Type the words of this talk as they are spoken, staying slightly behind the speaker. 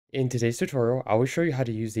In today's tutorial, I will show you how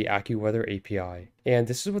to use the AccuWeather API. And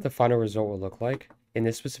this is what the final result will look like. In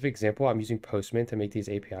this specific example, I'm using Postman to make these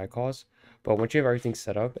API calls. But once you have everything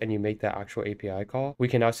set up and you make the actual API call, we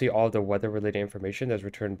can now see all the weather-related information that's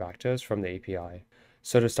returned back to us from the API.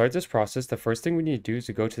 So to start this process, the first thing we need to do is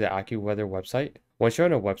to go to the AccuWeather website. Once you're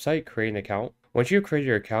on a website, create an account. Once you've created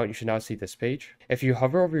your account, you should now see this page. If you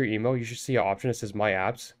hover over your email, you should see an option that says My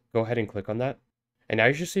Apps. Go ahead and click on that. And now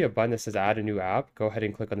you should see a button that says Add a new app. Go ahead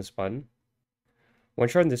and click on this button.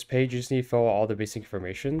 Once you're on this page, you just need to fill out all the basic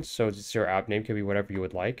information. So just your app name can be whatever you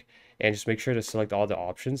would like. And just make sure to select all the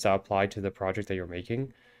options that apply to the project that you're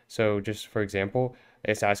making. So just for example,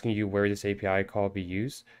 it's asking you where this API call be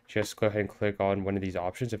used. Just go ahead and click on one of these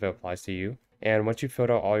options if it applies to you. And once you've filled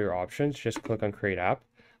out all your options, just click on Create App.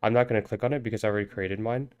 I'm not going to click on it because I already created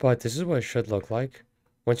mine. But this is what it should look like.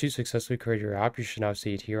 Once you successfully create your app, you should now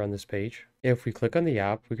see it here on this page. If we click on the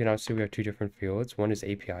app, we can now see we have two different fields. One is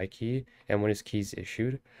API key and one is keys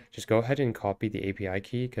issued. Just go ahead and copy the API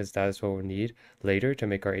key because that is what we'll need later to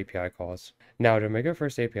make our API calls. Now to make our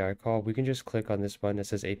first API call, we can just click on this button that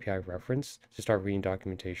says API reference to start reading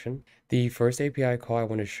documentation. The first API call I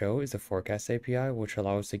want to show is the forecast API, which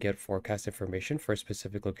allows us to get forecast information for a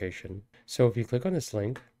specific location. So if you click on this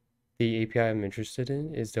link, the API I'm interested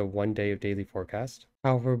in is the 1 day of daily forecast.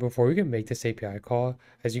 However, before we can make this API call,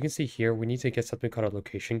 as you can see here, we need to get something called a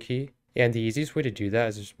location key. And the easiest way to do that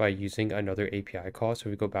is just by using another API call. So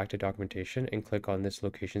we go back to documentation and click on this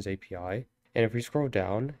locations API. And if we scroll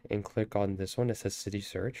down and click on this one, it says city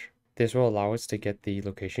search. This will allow us to get the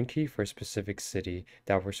location key for a specific city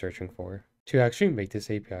that we're searching for. To actually make this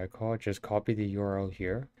API call, just copy the URL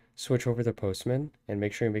here. Switch over to Postman and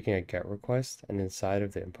make sure you're making a GET request, and inside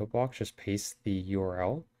of the input box just paste the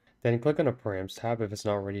URL. Then click on the params tab if it's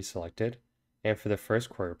not already selected. And for the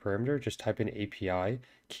first query parameter, just type in API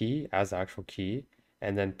key as the actual key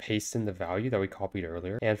and then paste in the value that we copied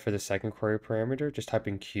earlier. And for the second query parameter, just type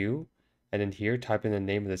in Q and then here type in the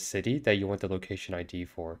name of the city that you want the location ID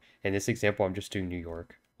for. In this example, I'm just doing New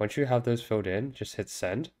York. Once you have those filled in, just hit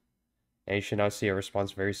send. And you should now see a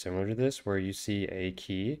response very similar to this where you see a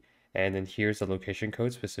key and then here's the location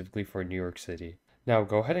code specifically for New York City. Now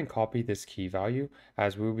go ahead and copy this key value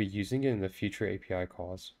as we will be using it in the future API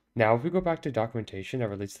calls. Now if we go back to documentation that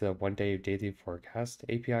relates to the 1 day of daily forecast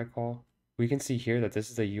API call, we can see here that this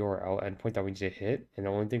is the URL endpoint that we need to hit, and the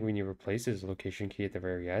only thing we need to replace is the location key at the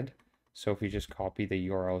very end. So if we just copy the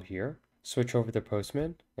URL here, switch over to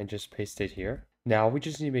Postman and just paste it here. Now we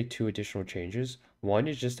just need to make two additional changes. One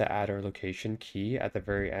is just to add our location key at the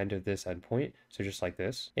very end of this endpoint, so just like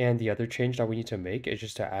this. And the other change that we need to make is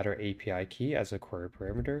just to add our API key as a query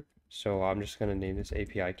parameter. So I'm just going to name this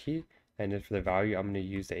API key, and then for the value, I'm going to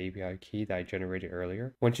use the API key that I generated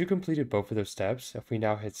earlier. Once you completed both of those steps, if we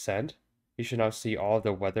now hit send, you should now see all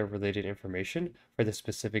the weather related information for the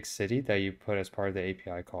specific city that you put as part of the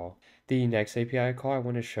API call. The next API call I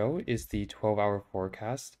want to show is the 12-hour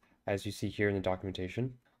forecast, as you see here in the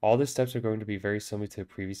documentation. All the steps are going to be very similar to the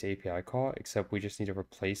previous API call, except we just need to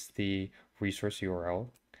replace the resource URL.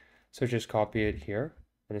 So just copy it here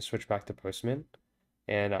and then switch back to Postman.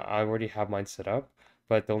 And I already have mine set up,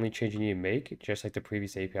 but the only change you need to make, just like the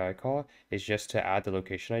previous API call, is just to add the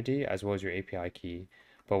location ID as well as your API key.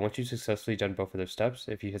 But once you've successfully done both of those steps,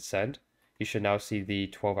 if you hit send, you should now see the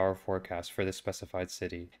 12-hour forecast for the specified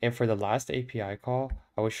city. And for the last API call,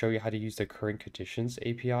 I will show you how to use the current conditions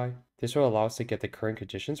API. This will allow us to get the current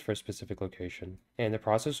conditions for a specific location. And the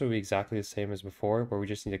process will be exactly the same as before, where we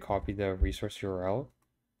just need to copy the resource URL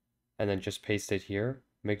and then just paste it here,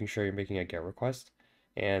 making sure you're making a GET request.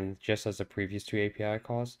 And just as the previous two API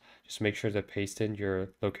calls, just make sure to paste in your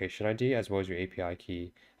location ID as well as your API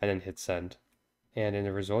key and then hit send. And in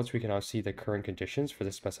the results, we can now see the current conditions for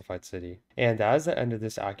the specified city. And that is the end of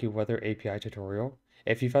this AccuWeather API tutorial.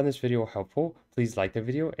 If you found this video helpful, please like the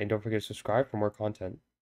video and don't forget to subscribe for more content.